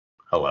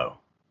Hello,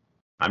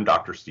 I'm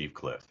Dr. Steve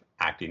Cliff,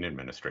 Acting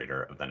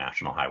Administrator of the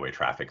National Highway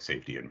Traffic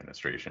Safety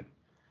Administration.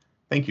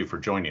 Thank you for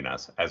joining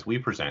us as we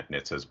present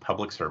NHTSA's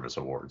Public Service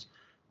Awards,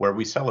 where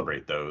we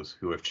celebrate those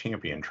who have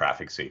championed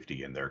traffic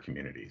safety in their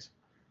communities.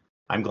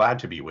 I'm glad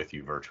to be with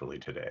you virtually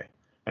today,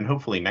 and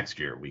hopefully next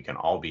year we can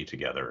all be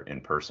together in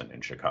person in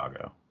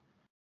Chicago.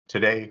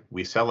 Today,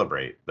 we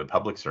celebrate the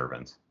public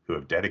servants who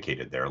have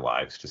dedicated their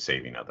lives to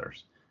saving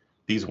others.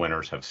 These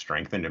winners have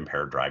strengthened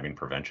impaired driving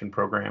prevention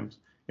programs,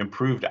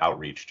 improved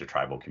outreach to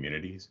tribal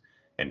communities,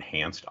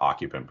 enhanced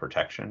occupant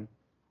protection,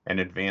 and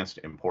advanced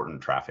important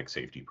traffic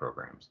safety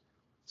programs.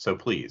 So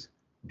please,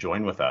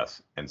 join with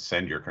us and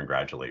send your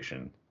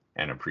congratulations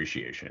and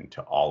appreciation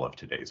to all of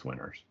today's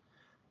winners.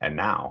 And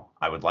now,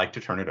 I would like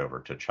to turn it over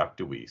to Chuck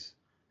DeWeese,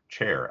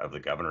 Chair of the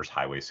Governor's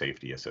Highway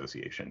Safety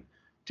Association,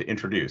 to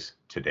introduce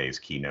today's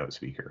keynote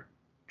speaker.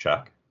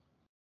 Chuck?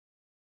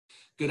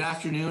 Good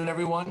afternoon,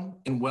 everyone,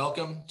 and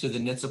welcome to the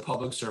NHTSA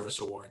Public Service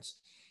Awards.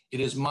 It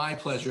is my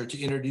pleasure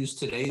to introduce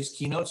today's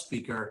keynote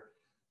speaker,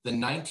 the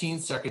 19th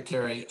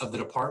Secretary of the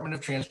Department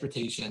of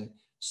Transportation,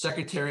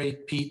 Secretary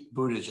Pete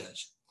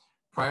Buttigieg.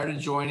 Prior to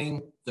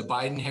joining the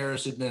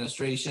Biden-Harris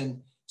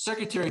administration,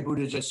 Secretary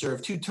Buttigieg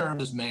served 2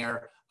 terms as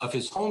mayor of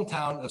his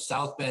hometown of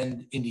South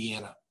Bend,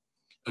 Indiana.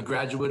 A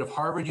graduate of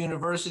Harvard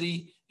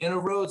University and a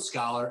Rhodes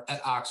Scholar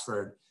at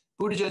Oxford,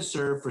 Buttigieg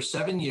served for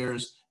 7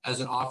 years as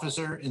an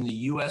officer in the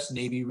U.S.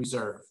 Navy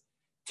Reserve,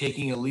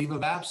 taking a leave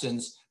of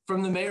absence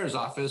from the mayor's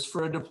office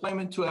for a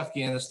deployment to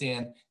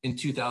Afghanistan in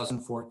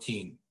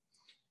 2014.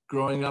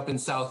 Growing up in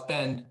South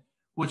Bend,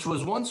 which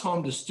was once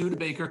home to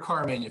Studebaker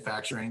car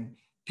manufacturing,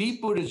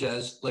 Pete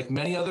Buttigieg, like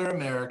many other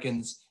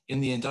Americans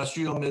in the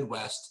industrial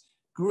Midwest,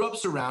 grew up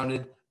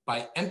surrounded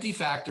by empty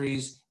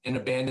factories and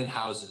abandoned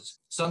houses,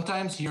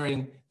 sometimes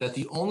hearing that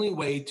the only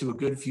way to a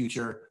good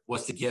future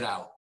was to get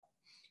out.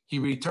 He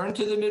returned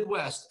to the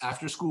Midwest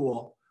after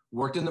school,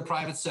 worked in the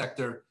private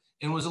sector,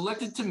 and was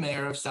elected to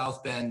mayor of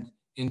South Bend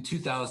in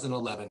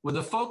 2011, with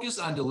a focus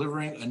on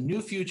delivering a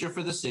new future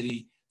for the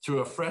city through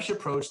a fresh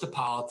approach to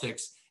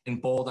politics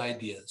and bold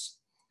ideas.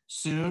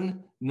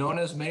 Soon known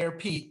as Mayor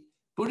Pete,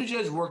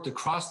 Buttigieg worked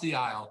across the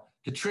aisle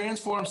to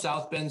transform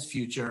South Bend's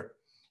future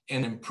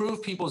and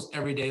improve people's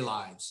everyday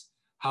lives.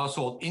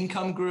 Household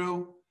income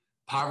grew,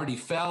 poverty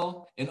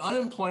fell, and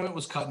unemployment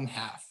was cut in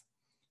half.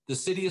 The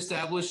city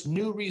established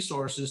new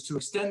resources to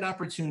extend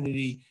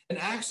opportunity and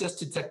access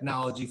to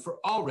technology for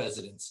all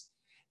residents.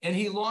 And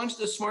he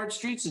launched a Smart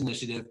Streets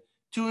initiative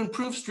to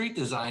improve street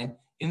design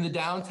in the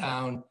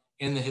downtown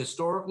and the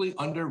historically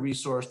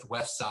under-resourced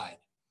West Side.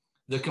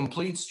 The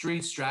Complete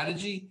Streets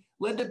strategy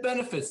led to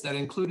benefits that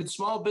included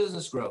small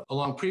business growth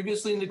along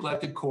previously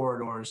neglected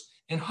corridors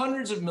and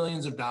hundreds of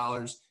millions of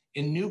dollars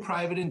in new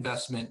private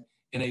investment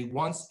in a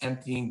once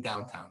emptying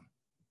downtown.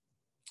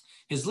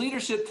 His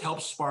leadership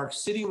helped spark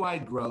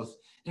citywide growth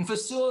and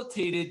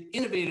facilitated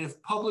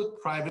innovative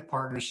public-private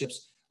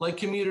partnerships like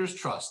Commuters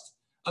Trust,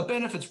 a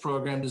benefits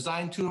program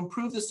designed to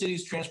improve the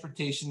city's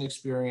transportation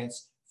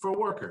experience for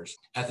workers.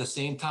 At the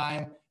same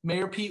time,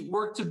 Mayor Pete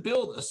worked to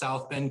build a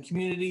South Bend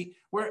community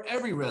where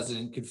every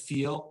resident could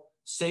feel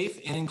safe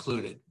and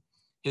included.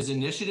 His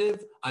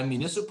initiative on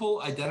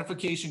municipal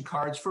identification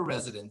cards for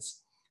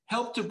residents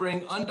helped to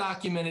bring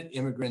undocumented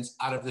immigrants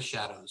out of the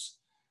shadows,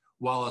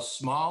 while a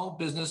small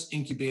business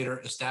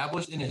incubator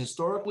established in a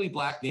historically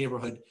Black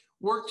neighborhood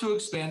worked to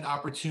expand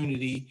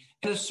opportunity,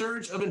 and a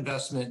surge of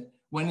investment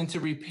went into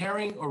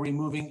repairing or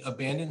removing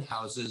abandoned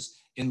houses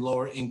in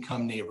lower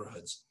income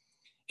neighborhoods.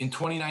 In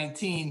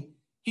 2019,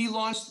 he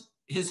launched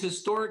his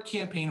historic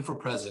campaign for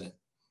president.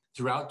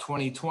 Throughout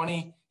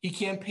 2020, he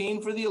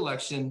campaigned for the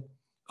election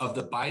of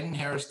the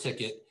Biden-Harris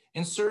ticket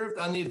and served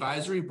on the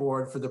advisory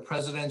board for the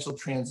presidential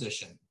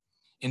transition.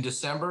 In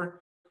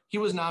December, he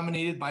was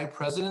nominated by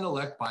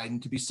President-elect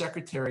Biden to be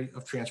Secretary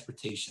of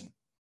Transportation.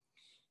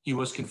 He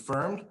was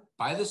confirmed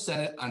by the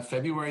Senate on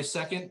February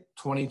 2nd,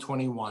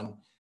 2021,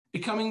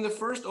 becoming the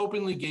first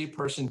openly gay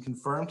person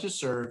confirmed to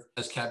serve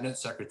as cabinet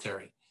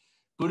secretary.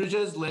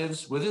 Buttigieg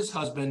lives with his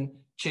husband,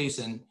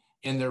 Chasen,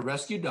 and their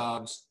rescue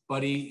dogs,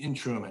 Buddy and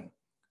Truman.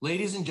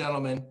 Ladies and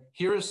gentlemen,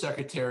 here is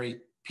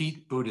Secretary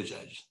Pete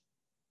Buttigieg.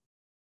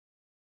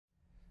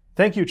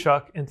 Thank you,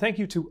 Chuck, and thank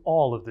you to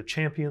all of the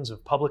champions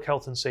of public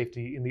health and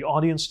safety in the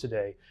audience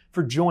today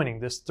for joining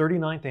this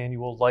 39th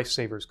annual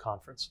Lifesavers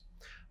Conference.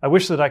 I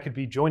wish that I could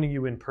be joining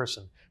you in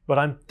person, but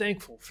I'm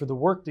thankful for the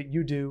work that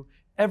you do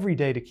every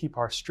day to keep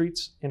our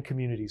streets and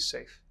communities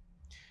safe.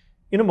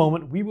 In a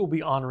moment, we will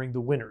be honoring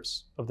the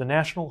winners of the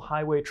National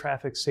Highway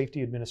Traffic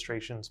Safety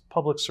Administration's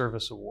Public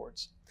Service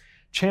Awards,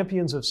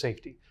 champions of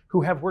safety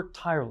who have worked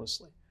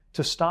tirelessly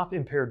to stop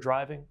impaired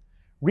driving,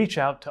 reach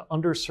out to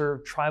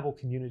underserved tribal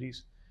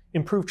communities,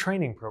 improve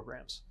training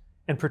programs,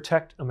 and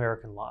protect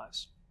American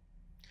lives.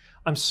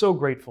 I'm so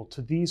grateful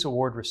to these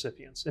award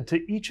recipients and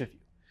to each of you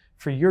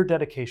for your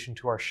dedication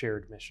to our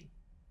shared mission.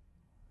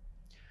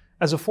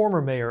 As a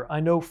former mayor, I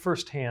know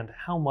firsthand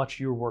how much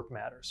your work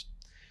matters,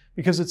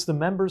 because it's the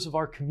members of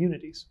our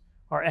communities,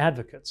 our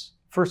advocates,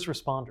 first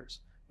responders,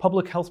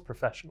 public health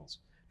professionals,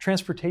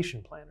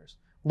 transportation planners,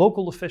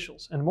 local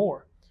officials, and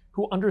more,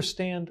 who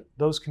understand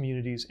those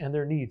communities and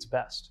their needs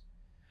best.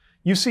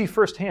 You see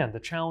firsthand the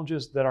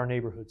challenges that our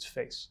neighborhoods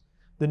face,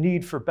 the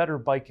need for better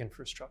bike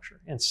infrastructure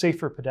and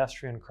safer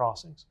pedestrian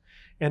crossings,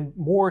 and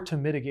more to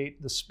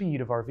mitigate the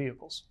speed of our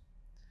vehicles.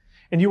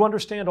 And you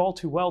understand all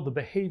too well the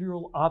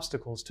behavioral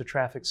obstacles to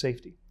traffic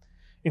safety,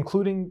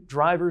 including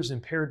drivers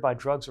impaired by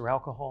drugs or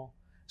alcohol,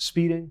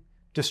 speeding,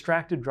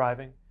 distracted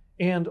driving,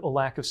 and a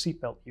lack of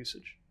seatbelt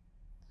usage.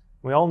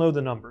 We all know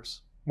the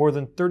numbers. More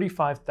than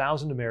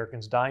 35,000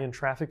 Americans die in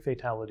traffic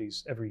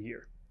fatalities every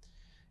year.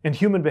 And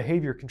human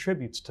behavior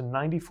contributes to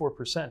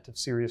 94% of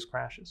serious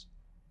crashes.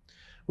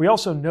 We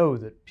also know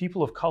that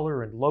people of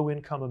color and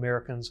low-income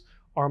Americans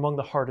are among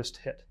the hardest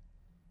hit.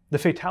 The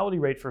fatality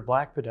rate for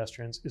Black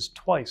pedestrians is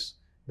twice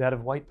that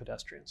of white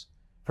pedestrians.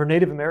 For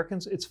Native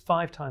Americans, it's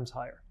 5 times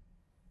higher.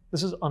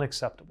 This is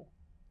unacceptable.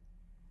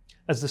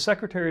 As the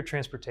Secretary of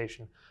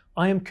Transportation,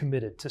 I am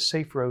committed to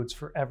safe roads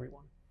for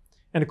everyone.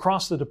 And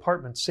across the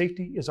department,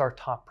 safety is our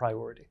top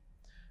priority.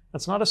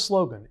 That's not a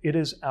slogan, it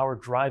is our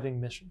driving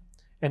mission,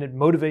 and it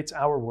motivates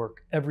our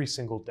work every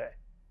single day.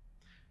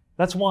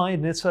 That's why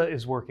NHTSA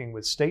is working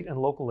with state and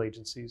local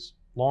agencies,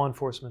 law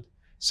enforcement,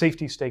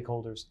 safety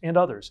stakeholders, and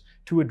others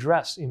to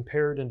address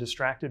impaired and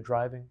distracted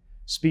driving,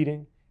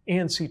 speeding,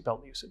 and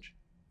seatbelt usage.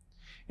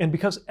 And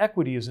because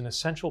equity is an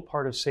essential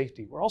part of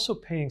safety, we're also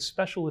paying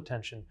special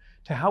attention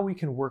to how we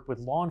can work with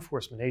law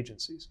enforcement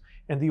agencies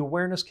and the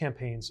awareness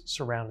campaigns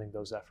surrounding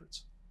those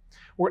efforts.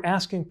 We're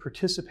asking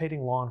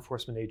participating law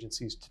enforcement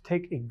agencies to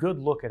take a good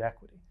look at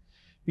equity,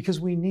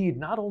 because we need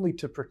not only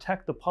to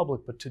protect the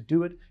public, but to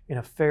do it in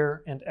a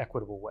fair and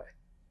equitable way.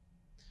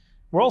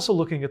 We're also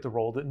looking at the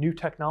role that new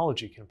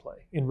technology can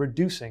play in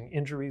reducing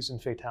injuries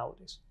and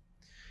fatalities,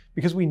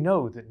 because we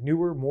know that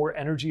newer, more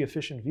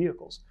energy-efficient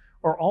vehicles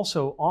are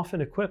also often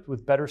equipped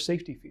with better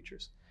safety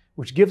features,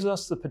 which gives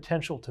us the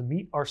potential to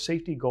meet our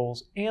safety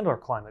goals and our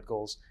climate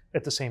goals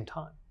at the same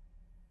time.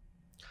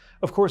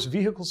 Of course,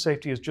 vehicle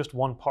safety is just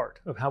one part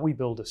of how we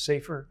build a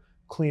safer,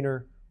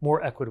 cleaner,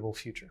 more equitable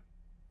future.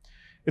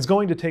 It's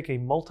going to take a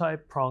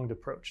multi-pronged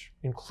approach,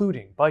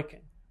 including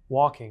biking,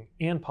 walking,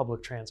 and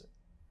public transit.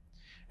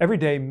 Every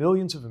day,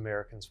 millions of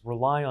Americans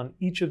rely on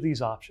each of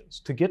these options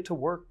to get to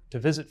work, to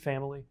visit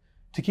family,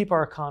 to keep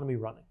our economy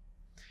running.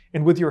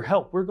 And with your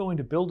help, we're going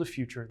to build a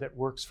future that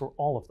works for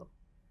all of them,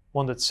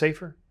 one that's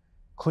safer,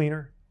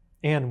 cleaner,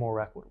 and more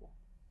equitable.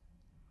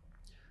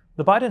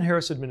 The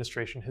Biden-Harris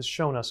administration has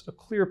shown us a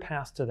clear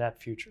path to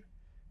that future,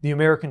 the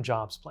American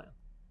Jobs Plan.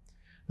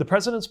 The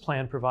President's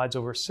plan provides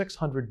over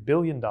 $600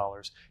 billion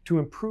to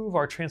improve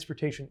our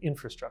transportation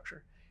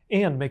infrastructure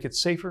and make it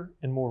safer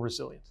and more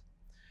resilient.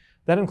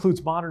 That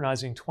includes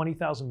modernizing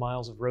 20,000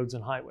 miles of roads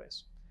and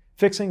highways,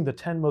 fixing the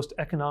 10 most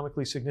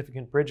economically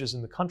significant bridges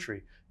in the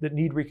country that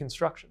need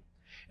reconstruction,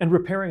 and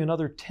repairing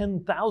another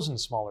 10,000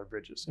 smaller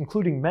bridges,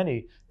 including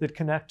many that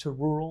connect to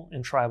rural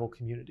and tribal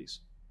communities.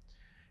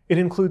 It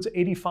includes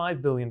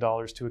 $85 billion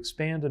to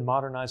expand and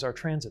modernize our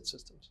transit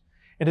systems,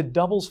 and it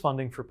doubles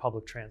funding for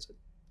public transit.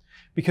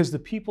 Because the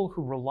people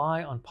who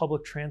rely on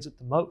public transit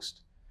the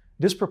most,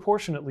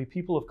 disproportionately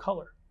people of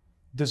color,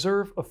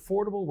 deserve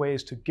affordable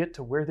ways to get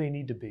to where they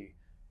need to be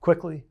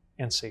quickly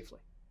and safely.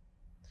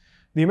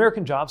 The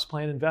American Jobs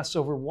Plan invests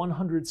over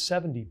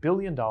 $170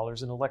 billion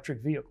in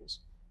electric vehicles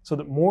so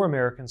that more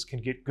Americans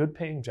can get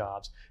good-paying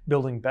jobs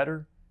building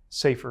better,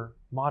 safer,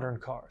 modern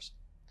cars.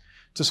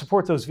 To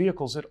support those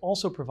vehicles, it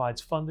also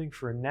provides funding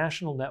for a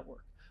national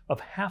network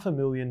of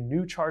 500,000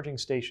 new charging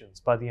stations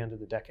by the end of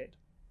the decade.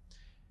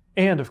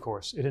 And of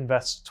course, it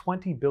invests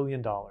 $20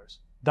 billion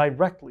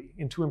directly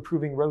into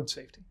improving road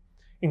safety,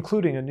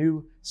 including a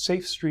new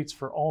Safe Streets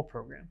for All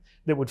program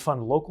that would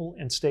fund local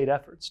and state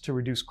efforts to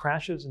reduce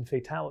crashes and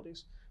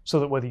fatalities so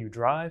that whether you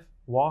drive,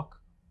 walk,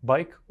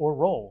 bike, or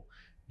roll,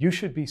 you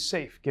should be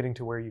safe getting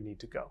to where you need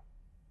to go.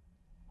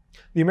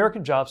 The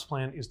American Jobs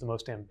Plan is the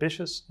most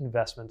ambitious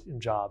investment in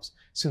jobs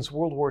since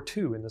World War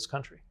II in this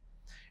country,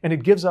 and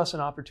it gives us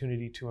an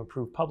opportunity to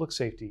improve public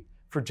safety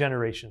for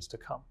generations to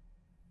come.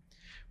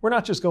 We're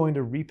not just going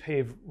to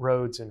repave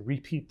roads and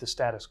repeat the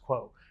status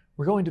quo.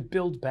 We're going to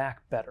build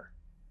back better,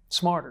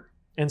 smarter,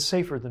 and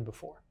safer than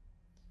before.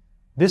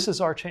 This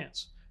is our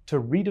chance to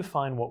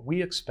redefine what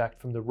we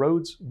expect from the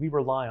roads we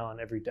rely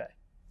on every day,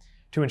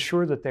 to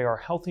ensure that they are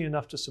healthy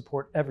enough to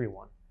support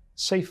everyone,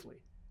 safely,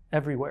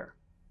 everywhere.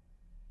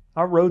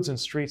 Our roads and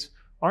streets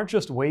aren't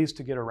just ways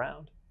to get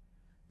around.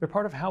 They're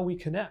part of how we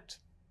connect,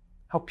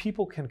 how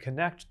people can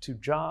connect to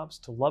jobs,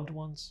 to loved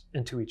ones,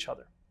 and to each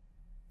other.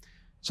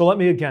 So let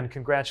me again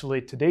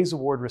congratulate today's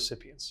award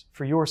recipients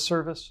for your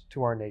service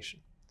to our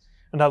nation.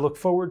 And I look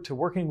forward to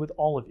working with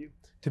all of you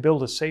to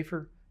build a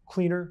safer,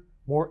 cleaner,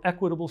 more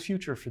equitable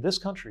future for this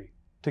country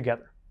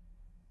together.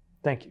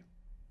 Thank you.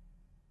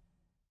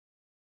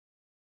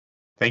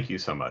 Thank you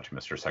so much,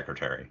 Mr.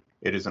 Secretary.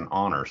 It is an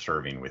honor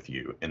serving with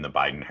you in the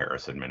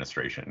Biden-Harris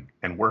administration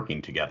and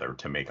working together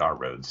to make our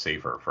roads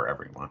safer for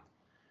everyone.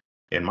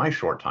 In my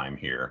short time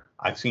here,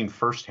 I've seen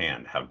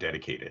firsthand how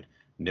dedicated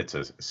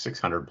NHTSA's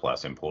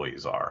 600+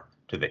 employees are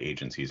to the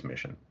agency's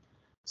mission,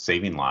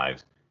 saving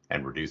lives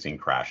and reducing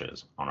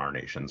crashes on our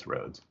nation's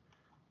roads.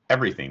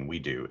 Everything we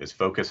do is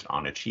focused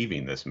on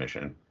achieving this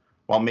mission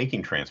while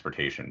making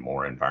transportation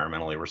more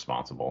environmentally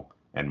responsible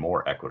and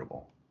more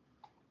equitable.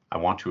 I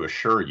want to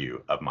assure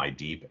you of my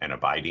deep and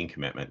abiding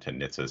commitment to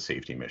NHTSA's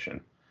safety mission.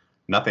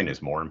 Nothing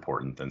is more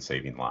important than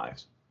saving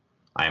lives.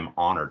 I am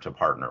honored to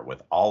partner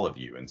with all of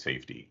you in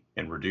safety,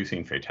 in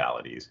reducing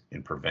fatalities,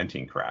 in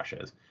preventing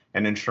crashes,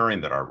 and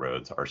ensuring that our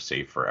roads are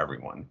safe for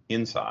everyone,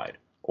 inside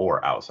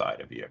or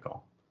outside a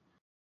vehicle.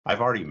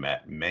 I've already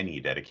met many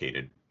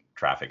dedicated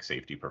traffic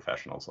safety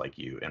professionals like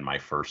you in my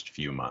first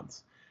few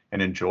months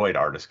and enjoyed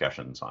our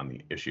discussions on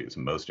the issues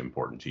most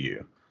important to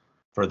you.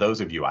 For those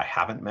of you I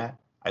haven't met,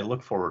 I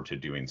look forward to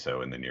doing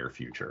so in the near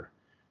future.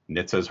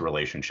 NHTSA's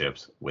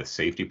relationships with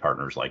safety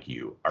partners like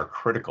you are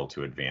critical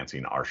to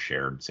advancing our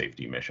shared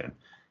safety mission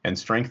and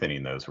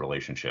strengthening those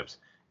relationships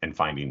and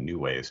finding new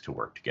ways to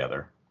work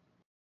together.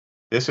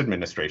 This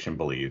administration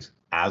believes,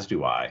 as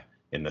do I,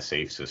 in the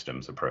safe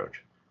systems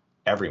approach.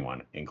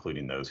 Everyone,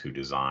 including those who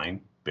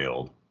design,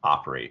 build,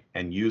 operate,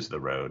 and use the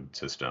road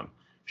system,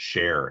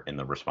 share in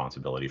the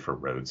responsibility for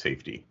road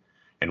safety,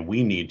 and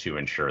we need to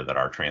ensure that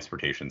our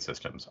transportation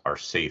systems are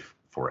safe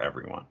for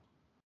everyone.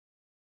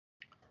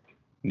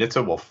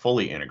 NHTSA will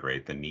fully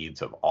integrate the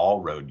needs of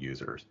all road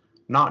users,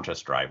 not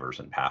just drivers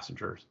and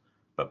passengers,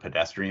 but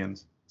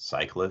pedestrians,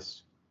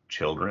 cyclists,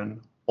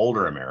 children,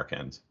 older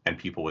Americans, and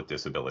people with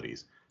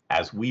disabilities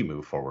as we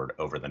move forward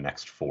over the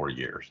next 4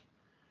 years.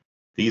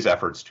 These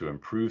efforts to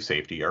improve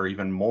safety are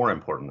even more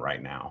important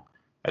right now,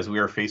 as we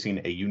are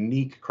facing a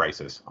unique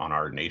crisis on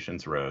our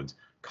nation's roads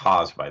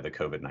caused by the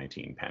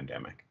COVID-19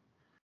 pandemic.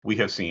 We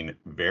have seen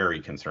very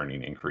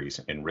concerning increase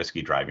in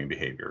risky driving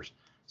behaviors,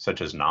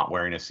 such as not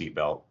wearing a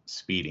seatbelt,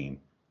 speeding,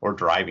 or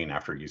driving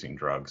after using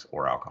drugs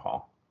or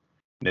alcohol.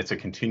 NHTSA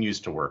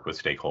continues to work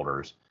with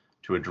stakeholders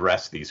to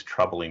address these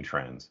troubling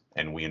trends,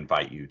 and we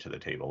invite you to the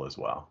table as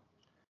well.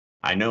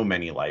 I know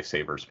many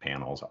Lifesavers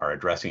panels are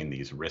addressing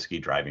these risky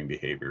driving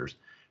behaviors,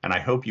 and I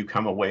hope you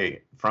come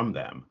away from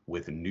them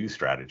with new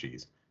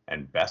strategies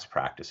and best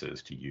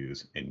practices to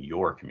use in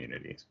your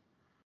communities.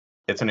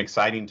 It's an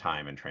exciting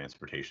time in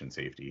transportation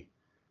safety.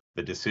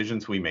 The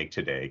decisions we make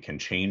today can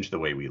change the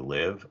way we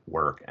live,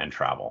 work, and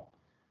travel.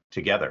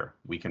 Together,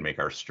 we can make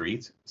our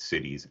streets,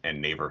 cities,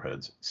 and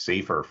neighborhoods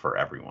safer for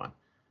everyone.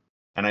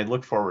 And I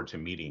look forward to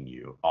meeting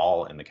you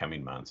all in the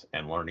coming months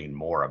and learning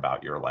more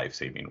about your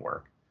life-saving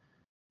work.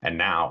 And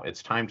now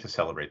it's time to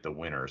celebrate the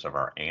winners of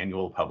our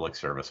annual Public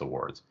Service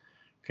Awards.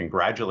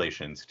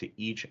 Congratulations to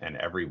each and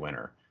every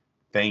winner.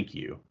 Thank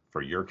you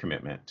for your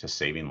commitment to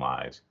saving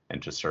lives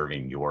and to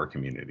serving your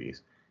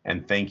communities.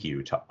 And thank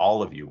you to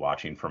all of you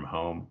watching from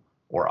home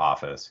or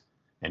office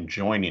and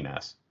joining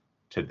us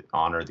to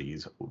honor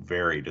these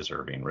very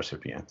deserving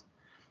recipients.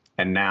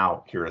 And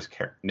now here is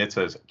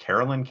NHTSA's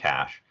Carolyn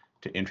Cash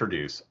to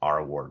introduce our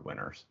award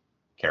winners.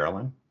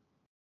 Carolyn?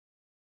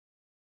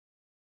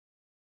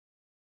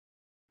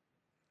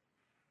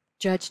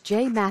 Judge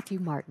J. Matthew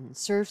Martin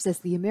serves as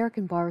the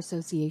American Bar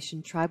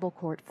Association Tribal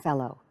Court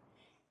Fellow.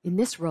 In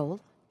this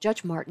role,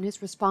 Judge Martin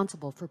is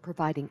responsible for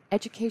providing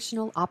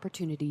educational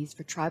opportunities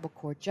for tribal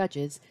court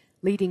judges,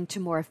 leading to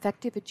more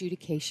effective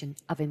adjudication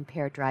of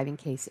impaired driving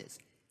cases.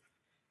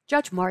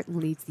 Judge Martin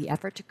leads the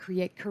effort to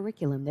create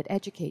curriculum that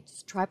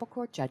educates tribal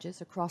court judges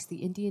across the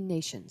Indian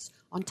nations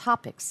on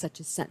topics such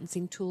as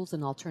sentencing tools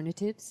and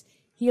alternatives,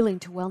 healing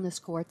to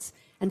wellness courts,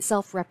 and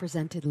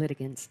self-represented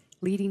litigants,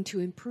 leading to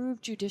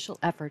improved judicial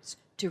efforts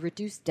to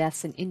reduce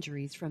deaths and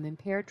injuries from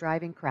impaired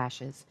driving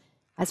crashes,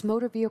 as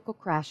motor vehicle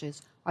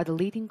crashes are the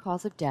leading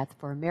cause of death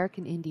for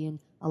American Indian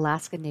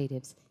Alaska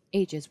Natives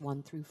ages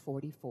 1 through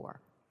 44.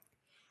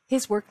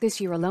 His work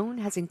this year alone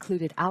has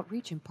included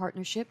outreach and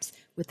partnerships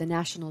with the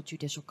National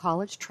Judicial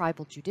College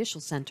Tribal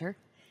Judicial Center,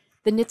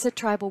 the NHTSA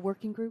Tribal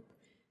Working Group,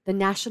 the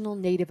National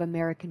Native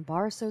American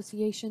Bar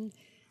Association,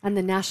 and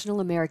the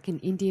National American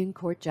Indian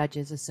Court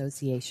Judges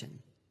Association.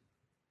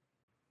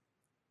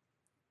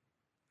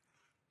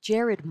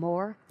 Jared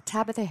Moore,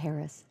 Tabitha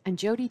Harris, and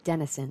Jody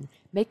Dennison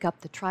make up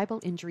the Tribal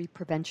Injury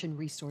Prevention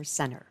Resource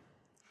Center.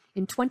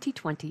 In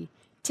 2020,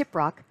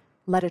 TIPROC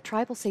led a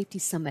tribal safety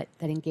summit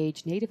that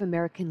engaged Native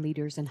American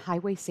leaders and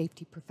highway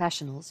safety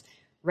professionals,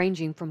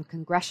 ranging from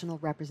congressional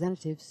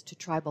representatives to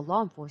tribal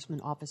law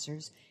enforcement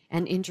officers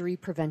and injury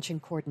prevention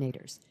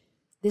coordinators.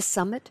 This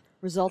summit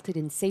resulted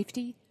in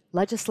safety,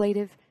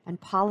 legislative, and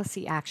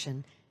policy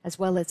action, as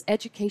well as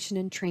education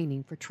and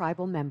training for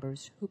tribal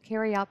members who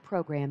carry out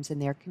programs in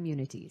their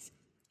communities.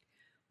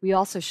 We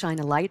also shine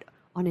a light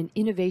on an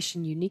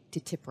innovation unique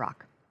to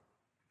TIPROC,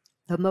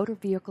 the Motor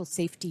Vehicle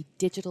Safety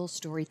Digital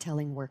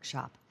Storytelling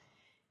Workshop.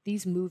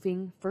 These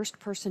moving,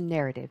 first-person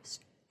narratives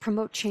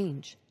promote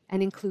change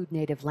and include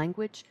Native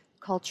language,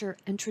 culture,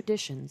 and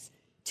traditions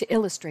to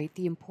illustrate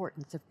the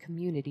importance of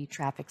community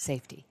traffic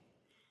safety.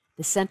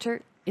 The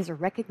center is a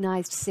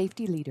recognized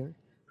safety leader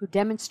who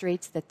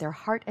demonstrates that their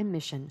heart and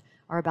mission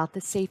are about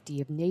the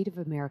safety of Native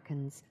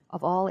Americans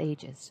of all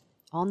ages,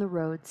 on the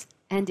roads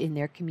and in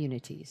their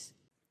communities.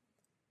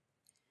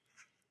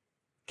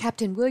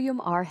 Captain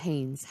William R.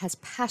 Haynes has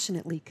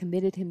passionately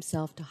committed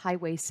himself to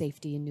highway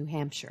safety in New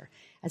Hampshire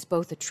as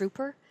both a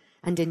trooper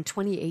and in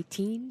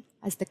 2018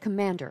 as the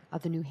commander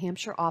of the New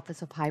Hampshire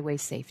Office of Highway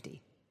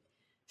Safety.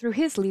 Through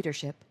his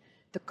leadership,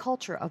 the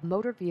culture of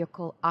motor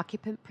vehicle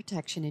occupant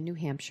protection in New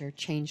Hampshire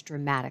changed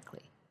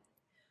dramatically.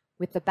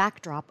 With the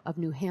backdrop of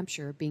New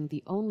Hampshire being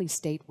the only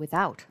state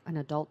without an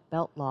adult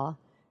belt law,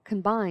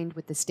 combined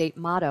with the state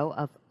motto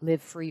of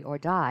live free or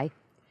die,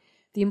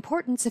 the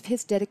importance of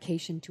his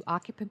dedication to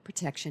occupant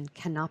protection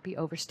cannot be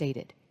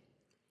overstated.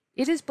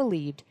 It is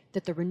believed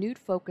that the renewed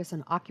focus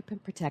on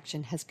occupant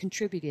protection has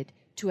contributed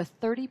to a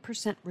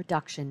 30%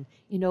 reduction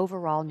in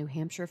overall New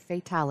Hampshire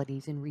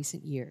fatalities in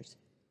recent years.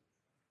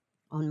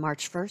 On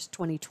March 1,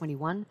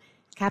 2021,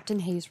 Captain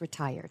Hayes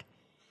retired.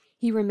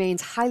 He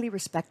remains highly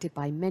respected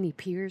by many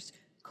peers,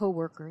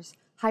 co-workers,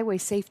 highway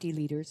safety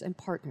leaders, and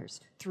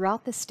partners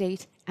throughout the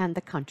state and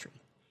the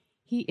country.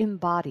 He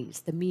embodies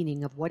the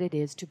meaning of what it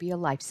is to be a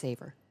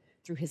lifesaver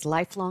through his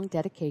lifelong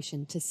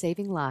dedication to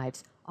saving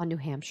lives on New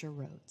Hampshire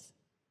roads.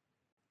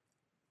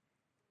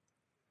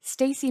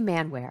 Stacy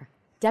Manware,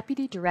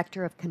 Deputy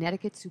Director of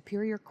Connecticut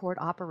Superior Court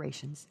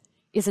Operations,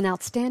 is an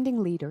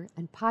outstanding leader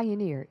and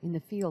pioneer in the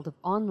field of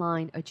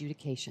online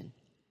adjudication.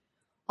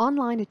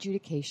 Online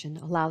adjudication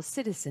allows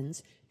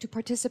citizens to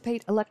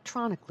participate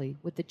electronically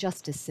with the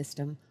justice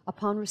system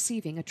upon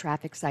receiving a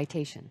traffic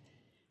citation,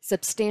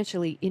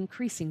 substantially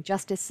increasing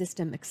justice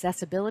system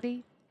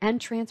accessibility and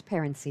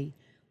transparency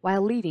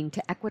while leading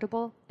to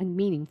equitable and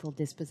meaningful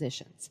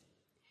dispositions.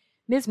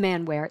 Ms.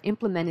 Manware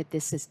implemented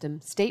this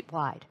system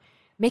statewide,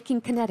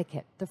 making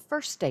Connecticut the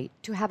first state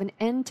to have an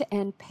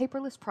end-to-end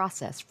paperless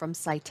process from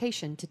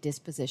citation to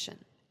disposition.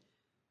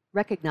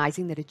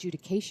 Recognizing that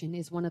adjudication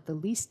is one of the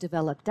least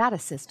developed data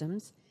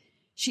systems,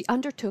 she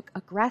undertook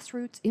a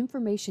grassroots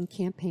information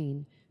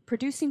campaign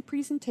producing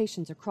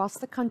presentations across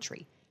the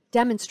country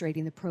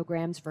demonstrating the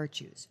program's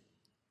virtues.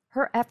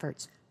 Her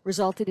efforts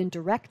resulted in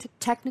direct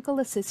technical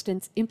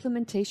assistance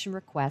implementation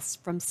requests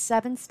from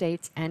 7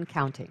 states and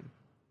counting.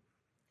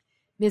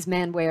 Ms.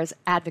 Manware's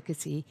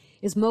advocacy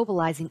is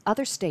mobilizing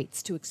other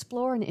states to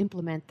explore and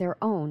implement their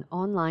own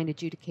online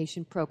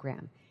adjudication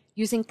program,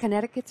 using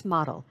Connecticut's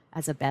model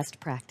as a best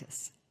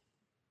practice.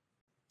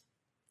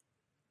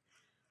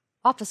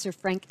 Officer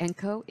Frank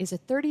Enko is a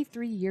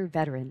 33-year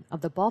veteran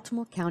of the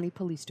Baltimore County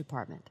Police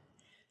Department.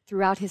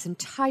 Throughout his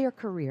entire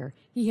career,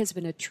 he has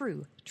been a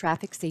true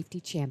traffic safety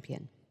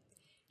champion.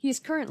 He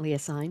is currently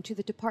assigned to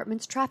the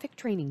department's traffic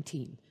training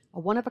team, a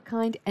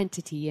one-of-a-kind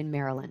entity in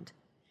Maryland.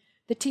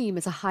 The team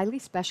is a highly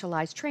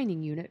specialized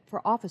training unit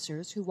for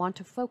officers who want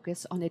to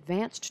focus on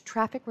advanced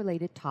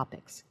traffic-related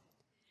topics.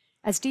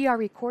 As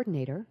DRE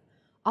coordinator,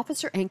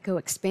 Officer Enko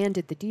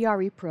expanded the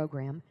DRE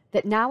program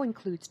that now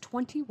includes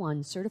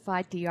 21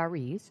 certified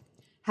DREs,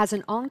 has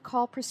an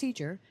on-call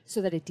procedure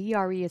so that a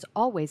DRE is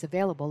always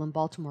available in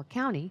Baltimore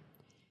County,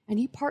 and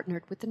he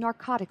partnered with the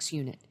narcotics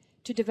unit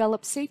to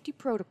develop safety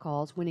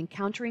protocols when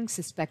encountering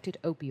suspected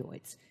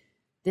opioids.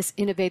 This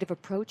innovative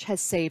approach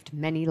has saved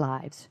many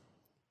lives.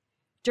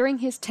 During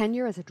his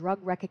tenure as a drug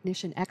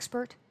recognition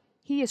expert,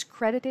 he is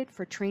credited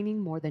for training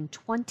more than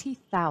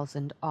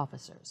 20,000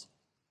 officers.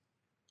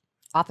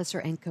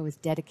 Officer Enko is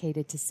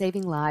dedicated to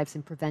saving lives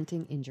and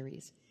preventing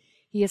injuries.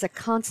 He is a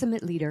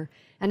consummate leader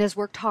and has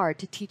worked hard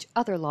to teach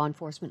other law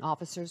enforcement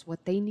officers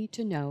what they need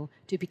to know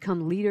to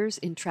become leaders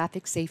in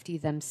traffic safety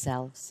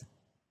themselves.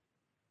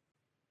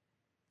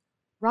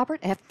 Robert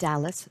F.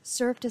 Dallas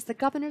served as the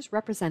governor's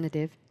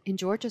representative in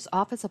Georgia's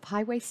Office of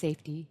Highway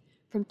Safety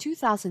from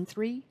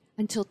 2003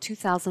 until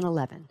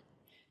 2011.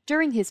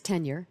 During his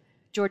tenure,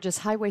 Georgia's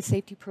highway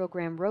safety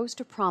program rose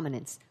to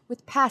prominence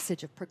with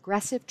passage of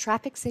progressive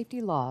traffic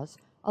safety laws,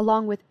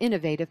 along with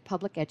innovative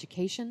public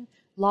education,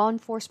 law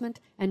enforcement,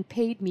 and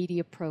paid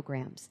media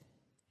programs.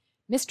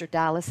 Mr.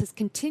 Dallas has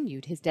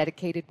continued his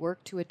dedicated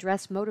work to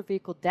address motor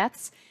vehicle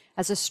deaths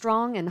as a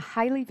strong and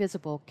highly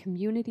visible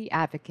community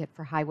advocate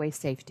for highway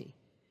safety.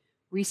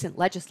 Recent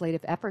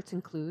legislative efforts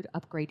include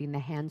upgrading the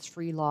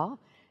hands-free law,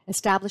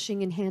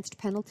 establishing enhanced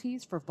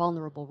penalties for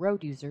vulnerable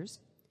road users,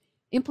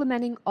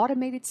 implementing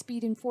automated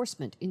speed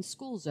enforcement in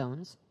school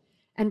zones,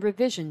 and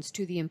revisions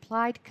to the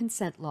implied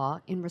consent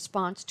law in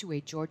response to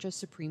a Georgia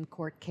Supreme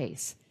Court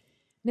case.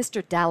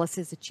 Mr.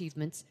 Dallas's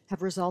achievements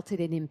have resulted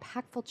in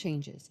impactful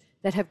changes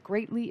that have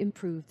greatly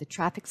improved the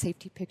traffic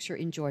safety picture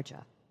in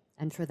Georgia,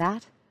 and for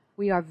that,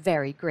 we are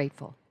very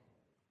grateful.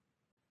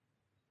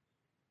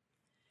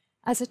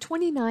 As a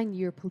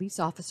 29-year police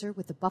officer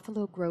with the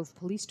Buffalo Grove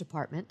Police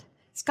Department,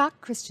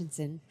 Scott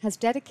Christensen has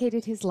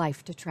dedicated his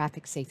life to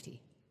traffic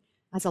safety.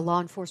 As a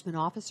law enforcement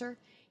officer,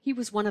 he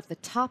was one of the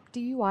top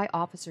DUI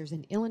officers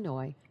in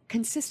Illinois,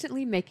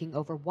 consistently making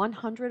over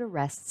 100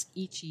 arrests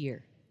each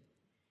year.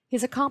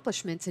 His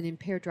accomplishments in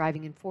impaired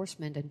driving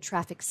enforcement and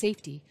traffic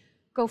safety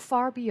go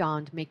far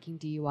beyond making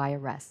DUI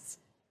arrests.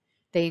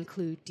 They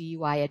include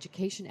DUI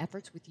education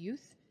efforts with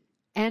youth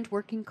and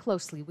working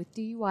closely with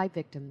DUI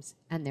victims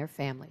and their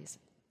families.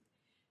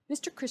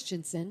 Mr.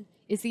 Christensen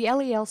is the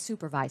LEL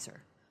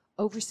supervisor,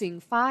 overseeing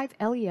 5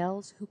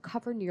 LELs who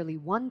cover nearly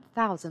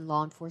 1,000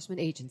 law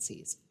enforcement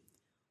agencies.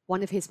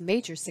 One of his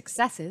major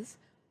successes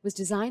was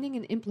designing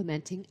and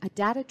implementing a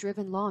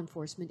data-driven law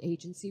enforcement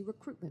agency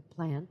recruitment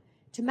plan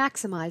to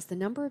maximize the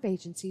number of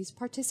agencies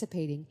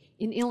participating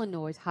in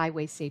Illinois'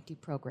 highway safety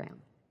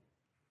program.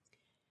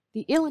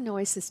 The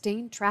Illinois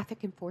Sustained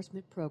Traffic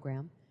Enforcement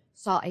Program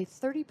saw a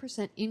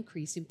 30%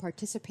 increase in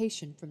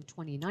participation from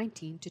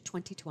 2019 to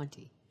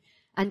 2020,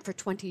 and for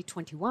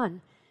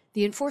 2021,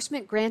 the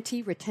enforcement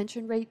grantee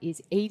retention rate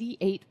is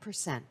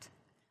 88%,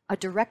 a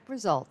direct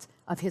result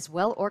of his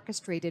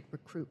well-orchestrated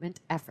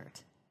recruitment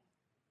effort.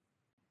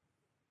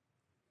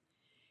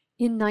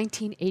 In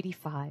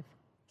 1985,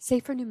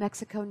 Safer New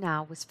Mexico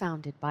Now was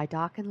founded by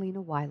Doc and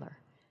Lena Weiler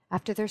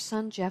after their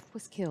son Jeff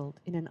was killed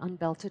in an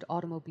unbelted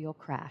automobile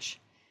crash.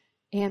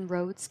 Ann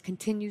Rhodes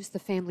continues the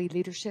family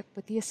leadership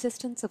with the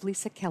assistance of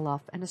Lisa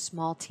Keloff and a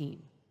small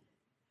team.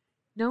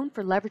 Known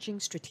for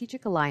leveraging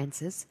strategic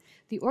alliances,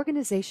 the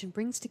organization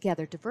brings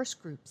together diverse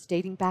groups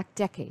dating back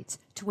decades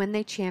to when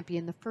they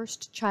championed the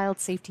first child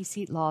safety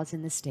seat laws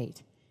in the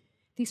state.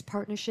 These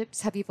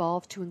partnerships have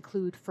evolved to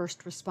include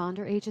first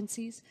responder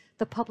agencies,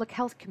 the public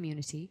health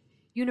community,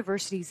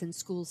 universities and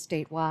schools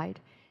statewide,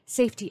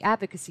 safety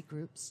advocacy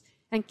groups,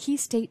 and key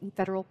state and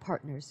federal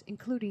partners,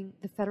 including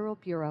the Federal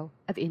Bureau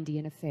of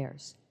Indian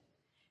Affairs.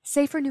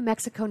 Safer New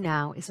Mexico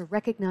Now is a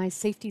recognized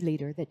safety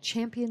leader that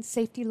champions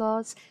safety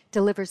laws,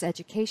 delivers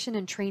education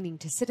and training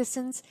to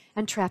citizens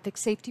and traffic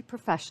safety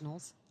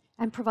professionals,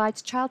 and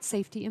provides child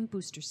safety and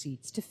booster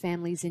seats to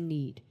families in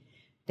need.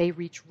 They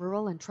reach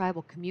rural and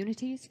tribal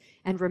communities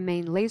and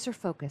remain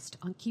laser-focused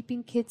on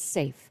keeping kids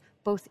safe,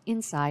 both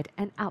inside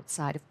and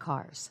outside of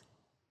cars.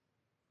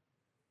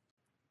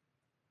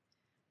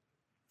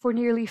 For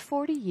nearly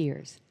 40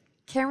 years,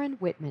 Karen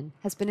Whitman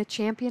has been a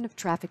champion of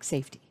traffic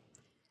safety.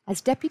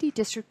 As Deputy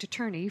District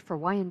Attorney for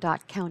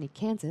Wyandotte County,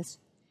 Kansas,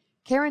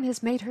 Karen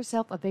has made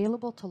herself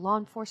available to law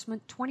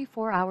enforcement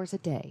 24 hours a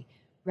day,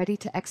 ready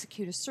to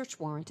execute a search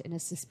warrant in a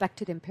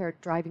suspected impaired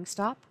driving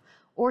stop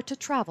or to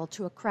travel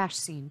to a crash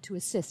scene to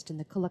assist in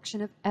the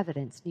collection of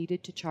evidence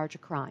needed to charge a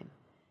crime.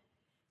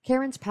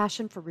 Karen's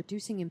passion for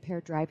reducing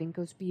impaired driving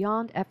goes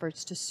beyond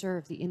efforts to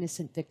serve the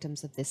innocent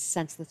victims of this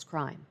senseless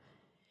crime.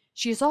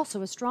 She is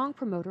also a strong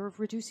promoter of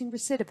reducing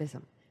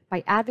recidivism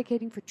by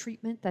advocating for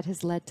treatment that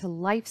has led to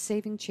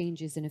life-saving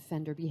changes in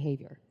offender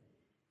behavior.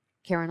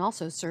 Karen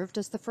also served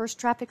as the first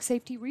traffic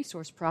safety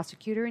resource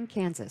prosecutor in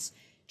Kansas,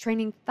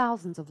 training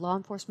thousands of law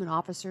enforcement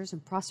officers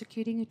and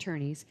prosecuting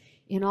attorneys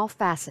in all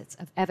facets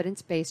of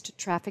evidence-based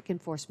traffic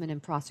enforcement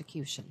and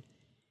prosecution.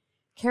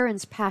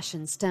 Karen's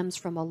passion stems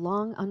from a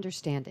long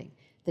understanding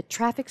that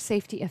traffic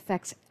safety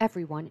affects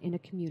everyone in a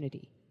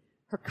community.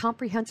 Her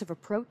comprehensive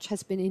approach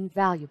has been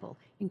invaluable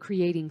in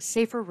creating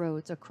safer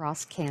roads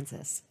across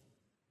Kansas.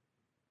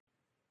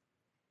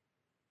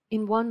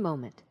 In one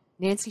moment,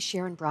 Nancy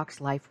Sharon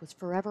Brock's life was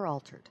forever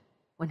altered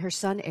when her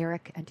son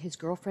Eric and his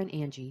girlfriend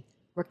Angie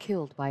were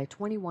killed by a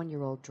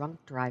 21-year-old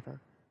drunk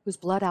driver whose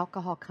blood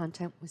alcohol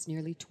content was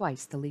nearly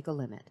twice the legal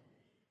limit.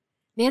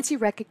 Nancy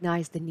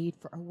recognized the need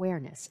for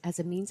awareness as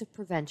a means of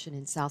prevention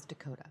in South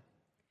Dakota.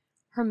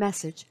 Her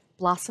message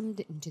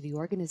blossomed into the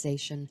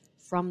organization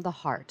From the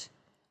Heart,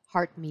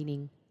 heart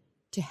meaning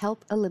to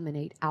help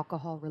eliminate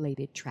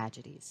alcohol-related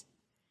tragedies.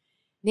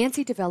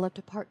 Nancy developed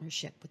a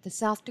partnership with the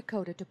South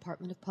Dakota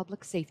Department of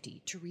Public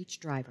Safety to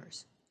reach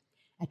drivers.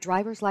 At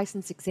driver's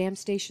license exam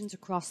stations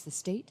across the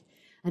state,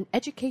 an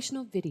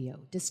educational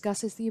video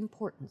discusses the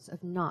importance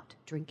of not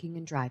drinking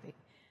and driving,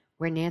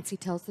 where Nancy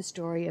tells the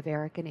story of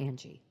Eric and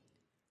Angie.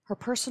 Her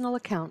personal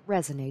account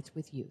resonates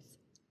with youth.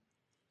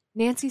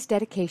 Nancy's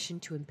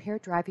dedication to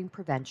impaired driving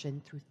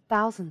prevention through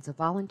thousands of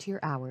volunteer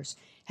hours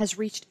has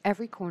reached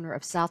every corner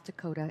of South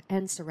Dakota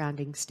and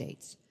surrounding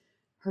states.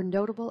 Her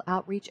notable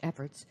outreach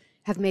efforts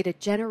have made a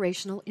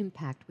generational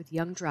impact with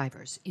young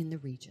drivers in the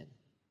region.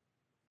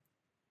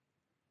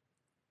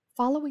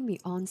 Following the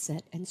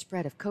onset and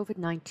spread of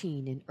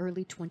COVID-19 in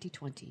early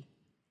 2020,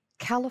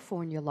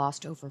 California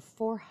lost over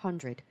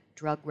 400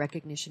 drug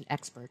recognition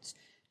experts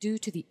due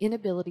to the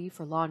inability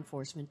for law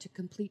enforcement to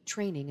complete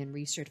training and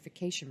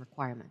recertification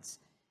requirements.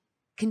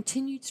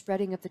 Continued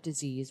spreading of the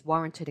disease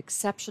warranted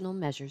exceptional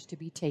measures to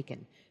be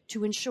taken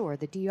to ensure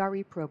the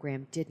DRE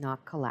program did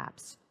not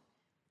collapse.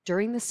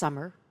 During the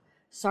summer,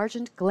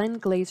 Sergeant Glenn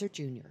Glazer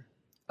Jr.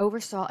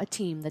 oversaw a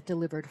team that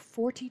delivered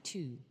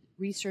 42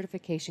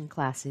 recertification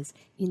classes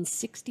in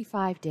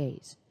 65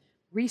 days,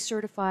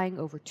 recertifying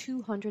over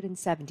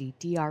 270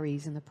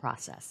 DREs in the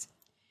process.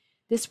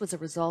 This was a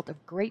result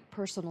of great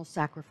personal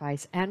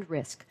sacrifice and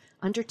risk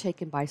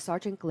undertaken by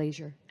Sergeant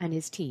Glazer and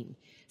his team,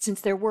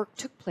 since their work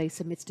took place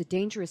amidst a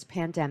dangerous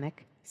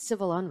pandemic,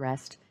 civil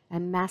unrest,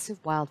 and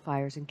massive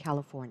wildfires in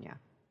California.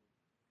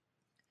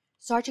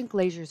 Sergeant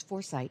Glazer's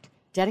foresight,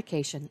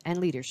 dedication, and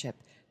leadership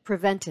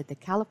prevented the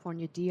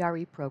California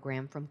DRE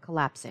program from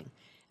collapsing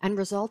and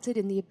resulted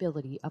in the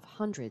ability of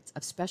hundreds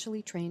of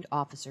specially trained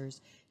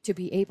officers to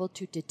be able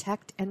to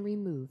detect and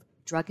remove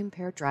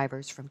drug-impaired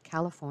drivers from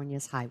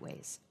California's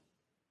highways.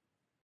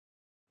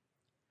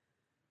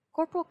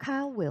 Corporal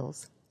Kyle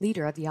Wills,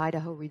 leader of the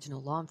Idaho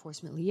Regional Law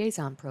Enforcement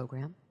Liaison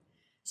Program,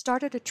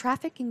 started a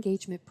traffic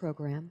engagement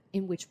program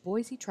in which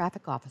Boise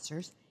traffic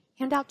officers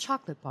hand out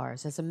chocolate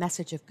bars as a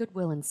message of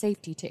goodwill and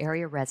safety to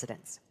area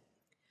residents.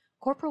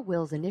 Corporal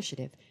Wills'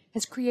 initiative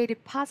has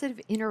created positive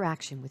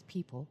interaction with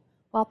people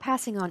while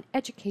passing on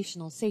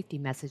educational safety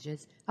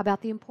messages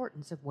about the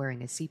importance of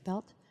wearing a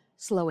seatbelt,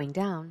 slowing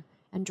down,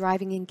 and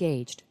driving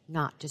engaged,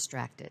 not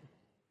distracted.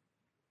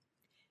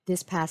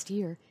 This past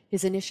year,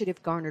 his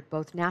initiative garnered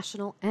both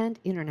national and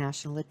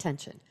international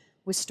attention,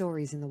 with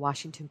stories in the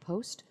Washington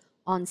Post,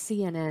 on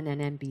CNN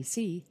and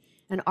NBC,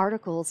 and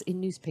articles in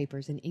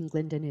newspapers in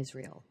England and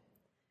Israel.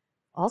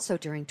 Also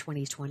during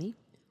 2020,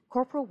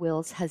 Corporal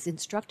Wills has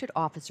instructed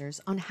officers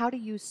on how to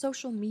use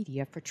social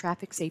media for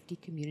traffic safety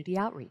community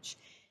outreach,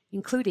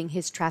 including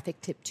his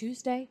Traffic Tip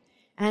Tuesday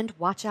and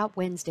Watch Out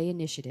Wednesday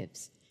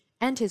initiatives,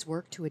 and his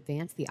work to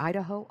advance the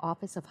Idaho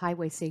Office of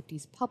Highway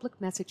Safety's public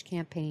message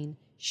campaign,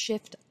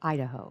 Shift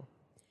Idaho.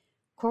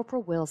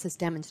 Corporal Wills has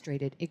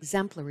demonstrated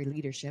exemplary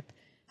leadership,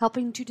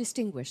 helping to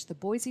distinguish the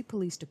Boise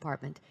Police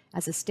Department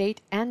as a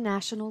state and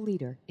national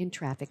leader in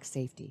traffic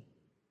safety.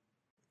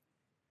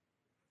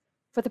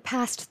 For the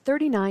past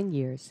 39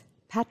 years,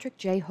 Patrick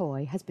J.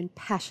 Hoy has been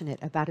passionate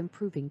about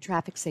improving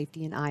traffic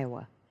safety in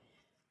Iowa.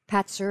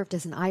 Pat served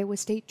as an Iowa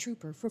State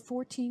Trooper for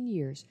 14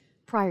 years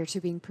prior to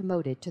being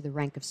promoted to the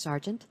rank of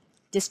Sergeant,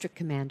 District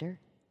Commander,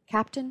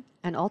 Captain,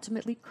 and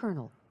ultimately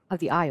Colonel of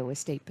the Iowa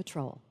State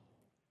Patrol.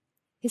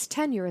 His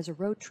tenure as a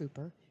road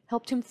trooper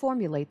helped him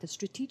formulate the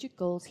strategic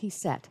goals he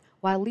set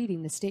while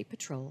leading the State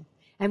Patrol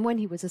and when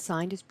he was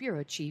assigned as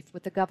Bureau Chief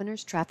with the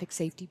Governor's Traffic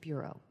Safety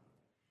Bureau.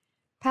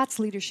 Pat's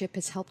leadership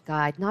has helped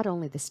guide not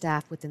only the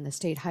staff within the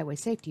State Highway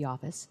Safety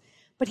Office,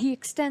 but he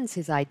extends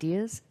his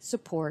ideas,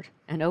 support,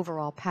 and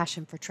overall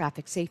passion for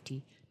traffic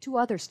safety to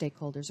other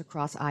stakeholders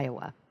across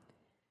Iowa.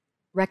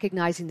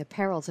 Recognizing the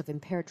perils of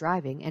impaired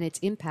driving and its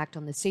impact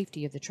on the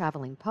safety of the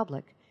traveling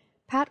public,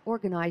 Pat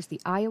organized the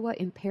Iowa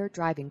Impaired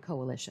Driving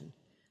Coalition,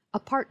 a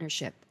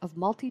partnership of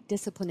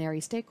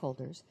multidisciplinary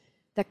stakeholders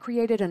that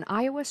created an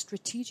Iowa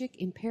Strategic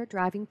Impaired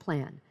Driving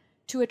Plan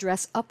to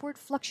address upward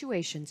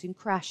fluctuations in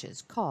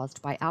crashes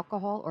caused by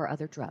alcohol or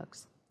other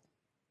drugs.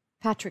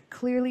 Patrick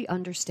clearly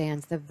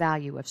understands the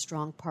value of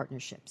strong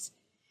partnerships.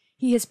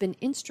 He has been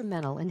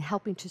instrumental in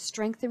helping to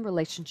strengthen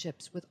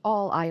relationships with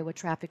all Iowa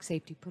traffic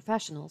safety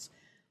professionals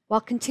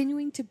while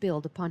continuing to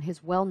build upon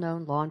his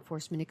well-known law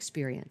enforcement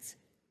experience.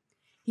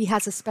 He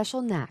has a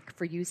special knack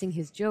for using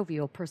his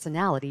jovial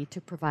personality to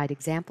provide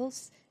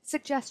examples,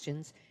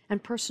 suggestions,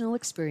 and personal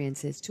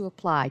experiences to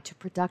apply to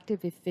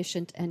productive,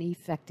 efficient, and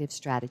effective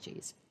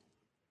strategies.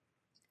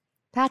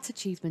 Pat's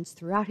achievements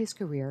throughout his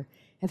career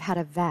have had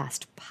a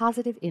vast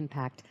positive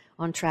impact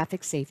on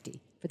traffic safety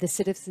for the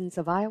citizens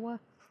of Iowa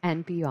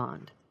and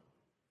beyond.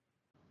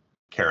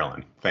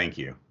 Carolyn, thank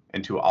you.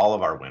 And to all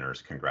of our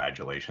winners,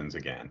 congratulations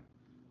again.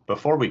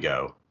 Before we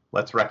go,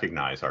 let's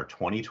recognize our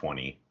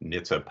 2020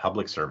 NHTSA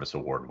Public Service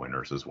Award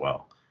winners as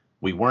well.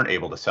 We weren't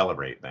able to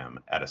celebrate them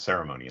at a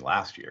ceremony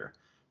last year,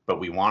 but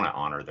we want to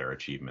honor their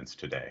achievements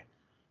today.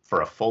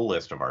 For a full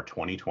list of our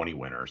 2020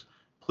 winners,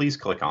 please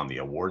click on the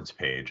awards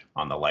page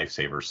on the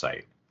Lifesavers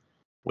site.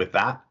 With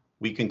that,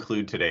 we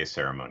conclude today's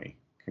ceremony.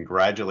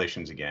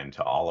 Congratulations again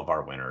to all of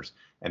our winners,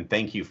 and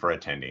thank you for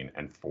attending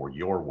and for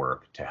your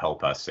work to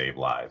help us save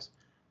lives.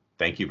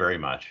 Thank you very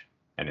much,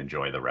 and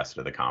enjoy the rest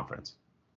of the conference.